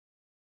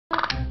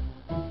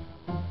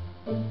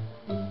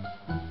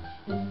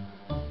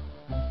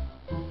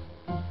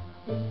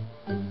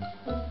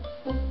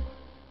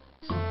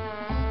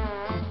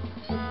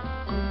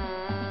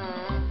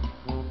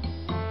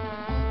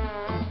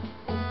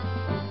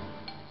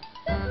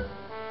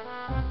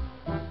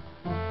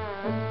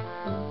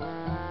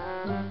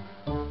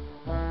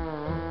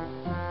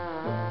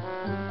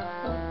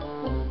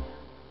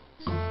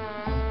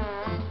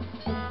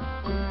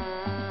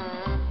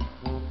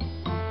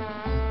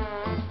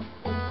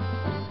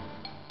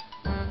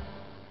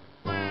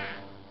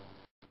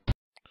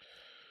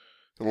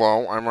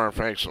Hello, I'm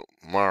Artifacts of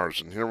Mars,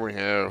 and here we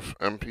have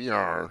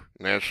NPR,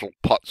 National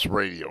Putz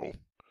Radio,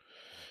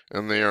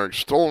 and they are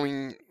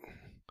extolling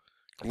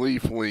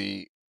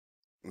gleefully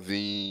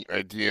the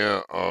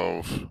idea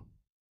of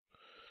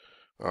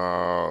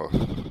uh,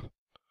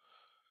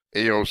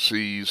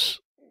 AOC's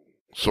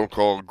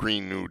so-called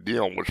Green New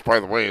Deal, which, by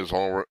the way, is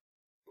about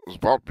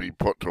to be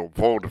put to a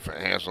vote if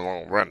it hasn't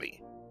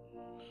already.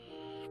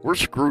 We're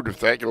screwed if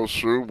that goes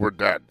through. We're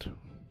dead.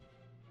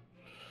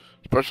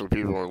 Especially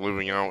people who are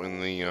living out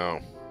in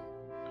the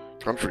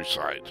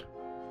countryside.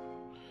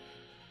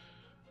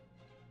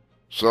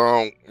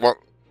 So,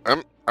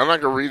 I'm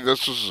not gonna read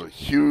this. This is a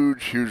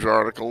huge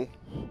article,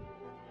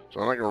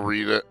 so I'm not gonna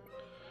read it.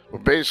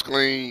 But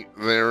basically,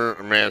 they're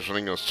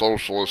imagining a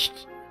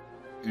socialist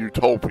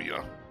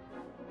utopia.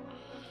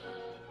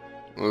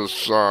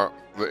 The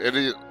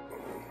idiot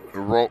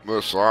who wrote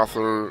this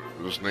author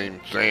is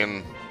named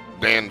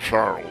Dan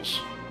Charles.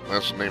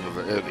 That's the name of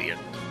the idiot.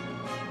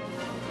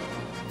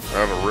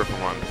 I had to rip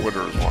him on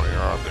Twitter is what you're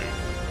out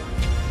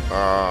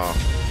there.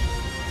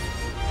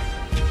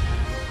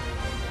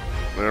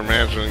 They're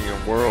imagining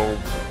a world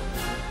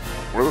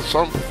where the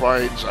sun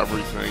provides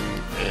everything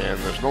and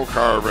there's no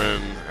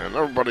carbon and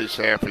everybody's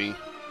happy.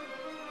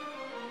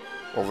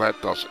 Well,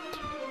 that doesn't.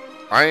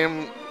 I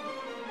am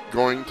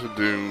going to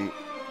do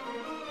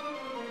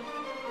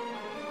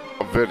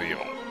a video,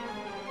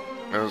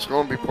 and it's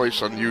going to be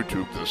placed on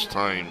YouTube this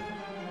time,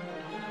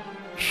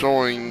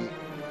 showing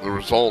the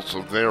results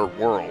of their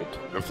world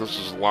if this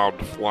is allowed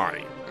to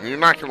fly. And you're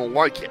not going to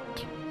like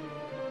it.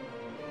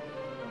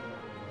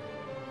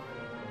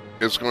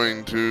 It's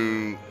going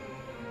to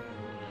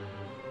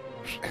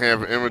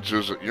have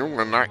images that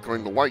you're not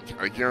going to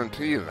like. I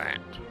guarantee you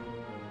that.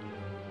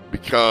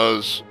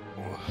 Because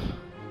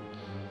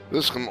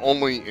this can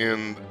only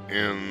end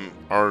in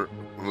the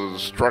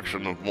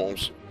destruction of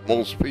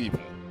most people.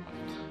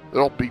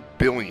 There'll be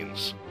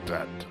billions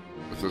dead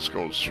if this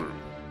goes through.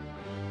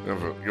 If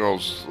it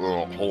goes to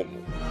the whole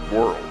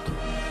world.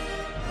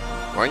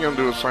 I'm going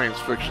to do a science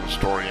fiction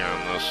story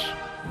on this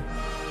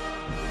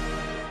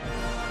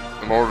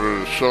in order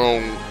to show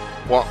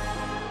what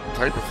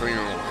type of thing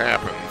will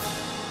happen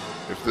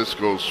if this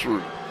goes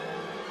through.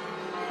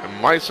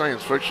 And my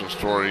science fiction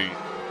story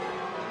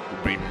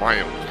will be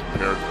mild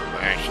compared to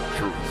the actual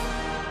truth.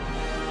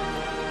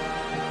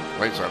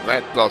 Like I said,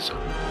 that does it.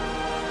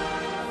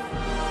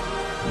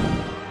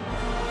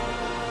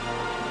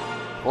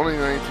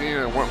 2019,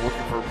 I went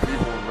looking for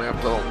people who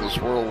mapped out this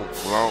world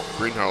without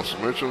greenhouse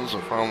emissions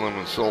and found them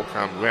in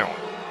Silicon Valley.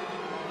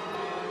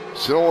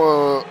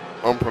 Silla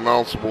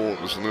Unpronounceable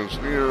is an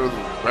engineer. The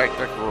back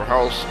deck of her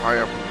house, high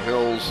up in the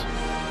hills,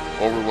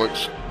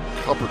 overlooks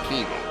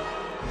Cupertino.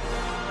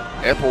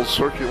 Apple's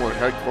circular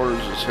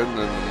headquarters is hidden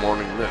in the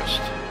morning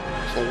mist.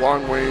 It's a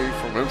long way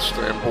from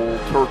Istanbul,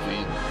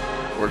 Turkey,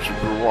 where she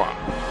grew up.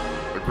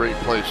 A great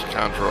place to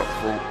conjure up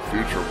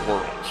future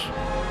worlds.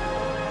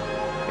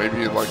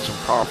 Maybe you'd like some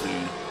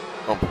coffee,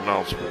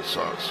 Unpronounceable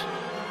says.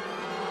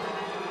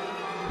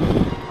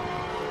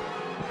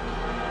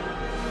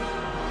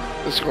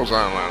 This goes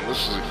on and on.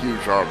 This is a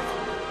huge article.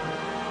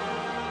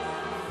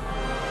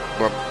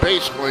 But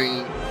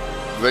basically,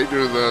 they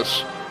do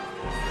this.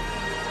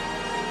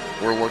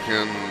 We're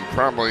looking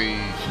probably,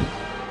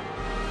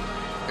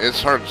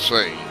 it's hard to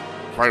say,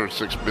 5 or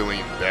 6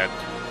 billion dead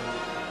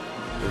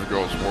if it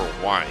goes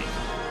worldwide.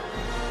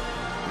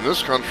 In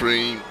this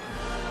country,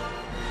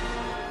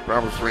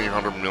 probably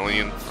 300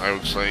 million, I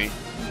would say.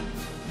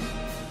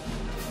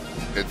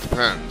 It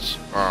depends.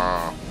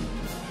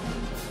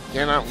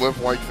 Cannot live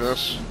like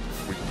this.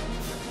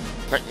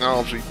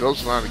 Technology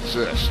does not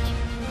exist.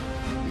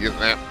 You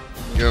get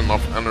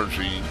enough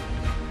energy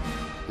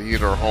to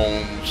heat our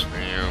homes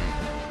and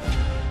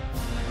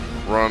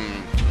run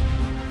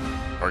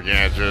our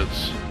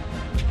gadgets.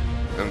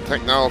 And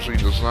technology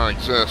does not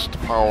exist to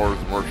power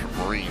the merchant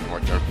marine,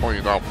 like I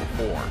pointed out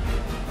before.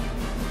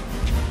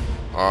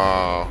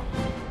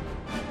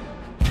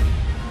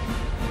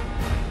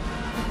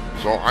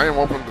 So I am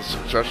open to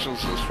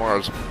suggestions as far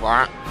as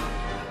plot.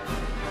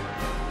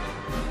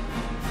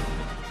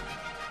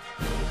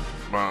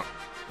 But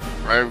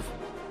I've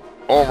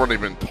already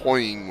been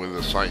toying with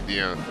this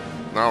idea.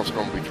 Now it's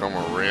going to become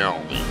a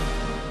reality.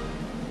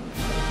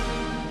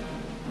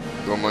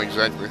 Don't know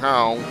exactly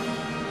how.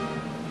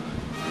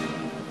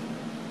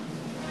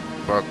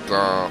 But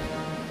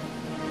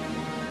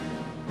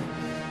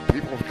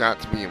people have got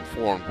to be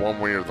informed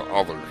one way or the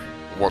other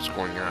of what's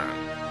going on.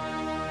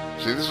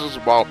 See, this is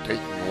about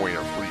taking away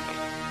our freedom.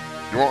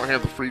 You won't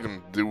have the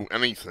freedom to do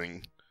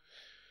anything.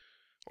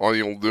 All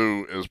you'll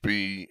do is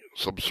be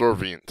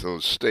subservient to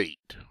the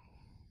state.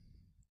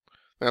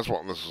 That's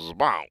what this is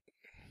about.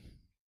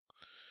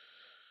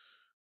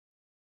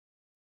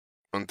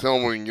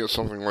 Until we can get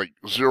something like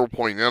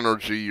 0-point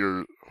energy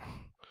or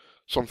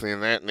something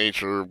of that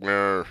nature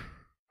where,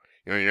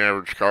 you know, your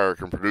average car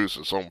can produce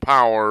its own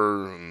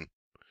power and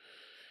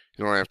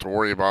you don't have to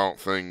worry about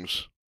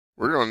things.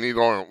 We're going to need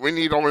oil. We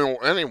need oil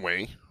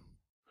anyway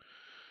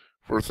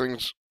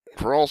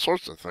for all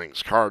sorts of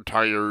things. Car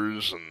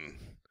tires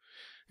and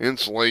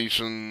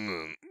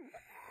insulation,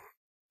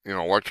 and,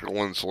 electrical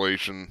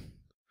insulation,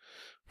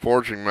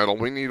 forging metal.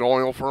 We need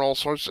oil for all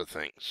sorts of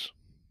things.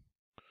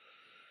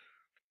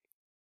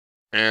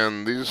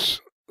 And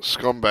these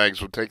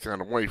scumbags would take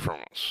that away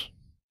from us.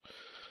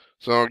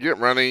 So get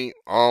ready.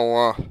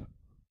 I'll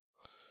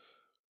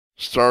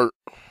start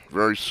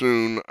very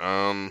soon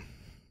on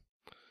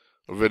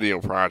a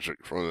video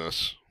project for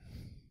this.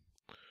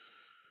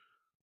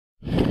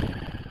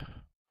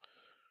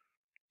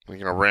 I'm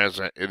gonna razz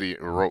that idiot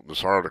who wrote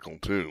this article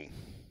too.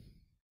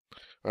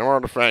 I'm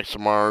Artifacts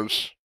of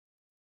Mars.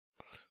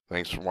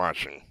 Thanks for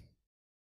watching.